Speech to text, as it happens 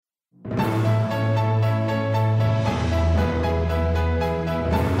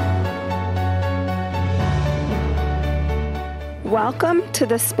Welcome to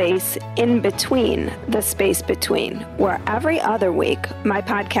the space in between the space between, where every other week, my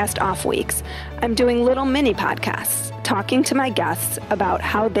podcast off weeks, I'm doing little mini podcasts, talking to my guests about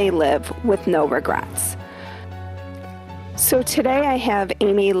how they live with no regrets. So today I have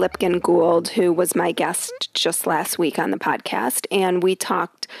Amy Lipkin Gould, who was my guest just last week on the podcast, and we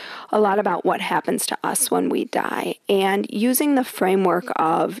talked a lot about what happens to us when we die. And using the framework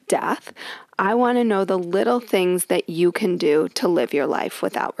of death, I want to know the little things that you can do to live your life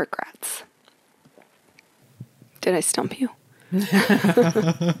without regrets. Did I stump you?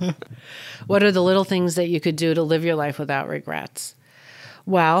 What are the little things that you could do to live your life without regrets?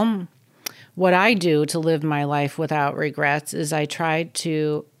 Well, what I do to live my life without regrets is I try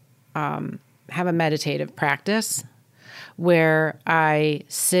to have a meditative practice where I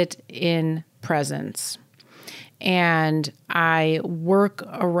sit in presence. And I work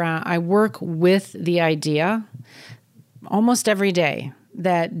with the idea almost every day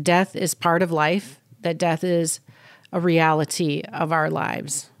that death is part of life, that death is a reality of our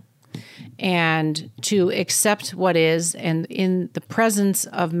lives. And to accept what is, and in the presence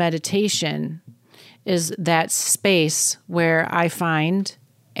of meditation is that space where I find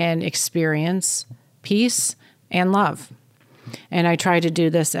and experience peace and love. And I try to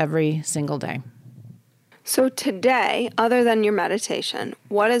do this every single day. So today, other than your meditation,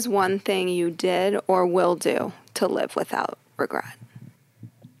 what is one thing you did or will do to live without regret?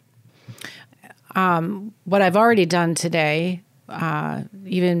 What I've already done today,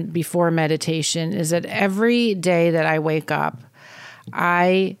 even before meditation, is that every day that I wake up,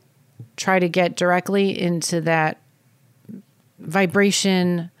 I try to get directly into that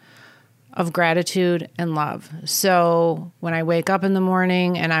vibration of gratitude and love. So when I wake up in the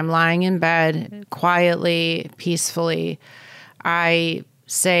morning and I'm lying in bed quietly, peacefully, I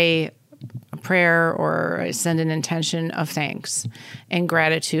say a prayer or I send an intention of thanks and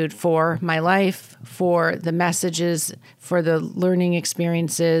gratitude for my life, for the messages, for the learning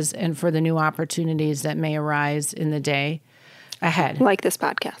experiences, and for the new opportunities that may arise in the day ahead. Like this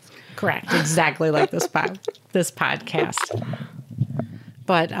podcast. Correct. Exactly like this podcast.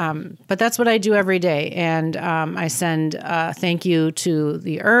 But that's what I do every day. And I send thank you to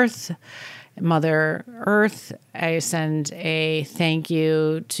the earth, Mother Earth. I send a thank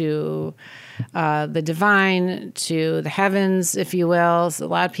you to the divine, to the heavens, if you will. So a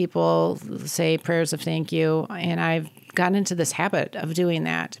lot of people say prayers of thank you. And I've gotten into this habit of doing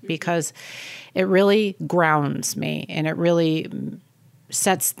that because it really grounds me and it really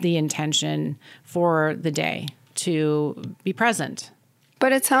sets the intention for the day to be present.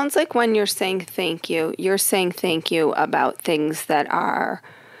 But it sounds like when you're saying thank you about things that are,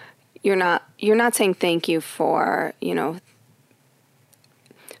 you're not saying thank you for,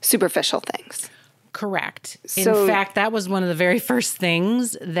 superficial things. Correct. In fact, that was one of the very first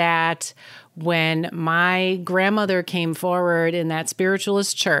things that when my grandmother came forward in that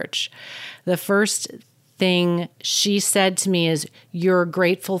spiritualist church, the first thing she said to me is, "You're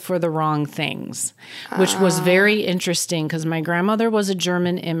grateful for the wrong things," which was very interesting because my grandmother was a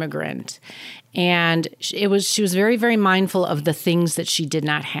German immigrant. And she was very, very mindful of the things that she did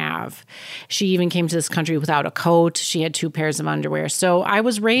not have. She even came to this country without a coat. She had 2 pairs of underwear. So I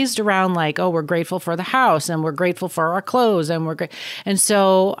was raised around like, oh, we're grateful for the house and we're grateful for our clothes and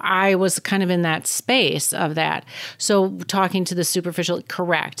so I was kind of in that space of that. So talking to the superficial,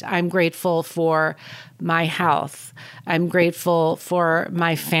 correct. I'm grateful for my health. I'm grateful for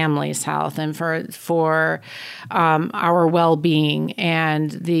my family's health and for our well-being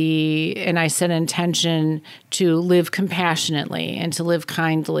and I set an intention to live compassionately and to live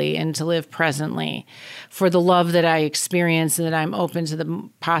kindly and to live presently for the love that I experience and that I'm open to the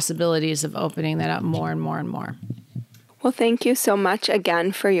possibilities of opening that up more and more and more. Well, thank you so much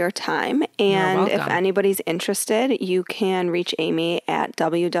again for your time. And if anybody's interested, you can reach Amy at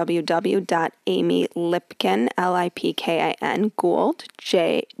www.amylipkin, Lipkin, Gould,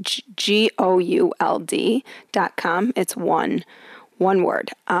 Gould.com. It's one word.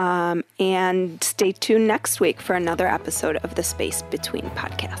 And stay tuned next week for another episode of the Space Between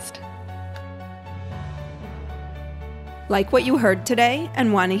podcast. Like what you heard today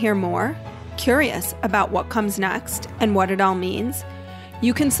and want to hear more? Curious about what comes next and what it all means?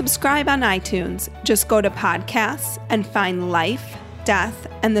 You can subscribe on iTunes. Just go to podcasts and find Life, Death,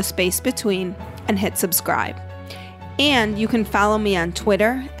 and the Space Between and hit subscribe. And you can follow me on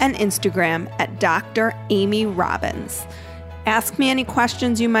Twitter and Instagram at Dr. Amy Robbins. Ask me any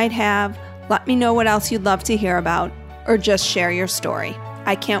questions you might have, let me know what else you'd love to hear about, or just share your story.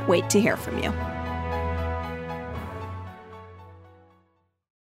 I can't wait to hear from you.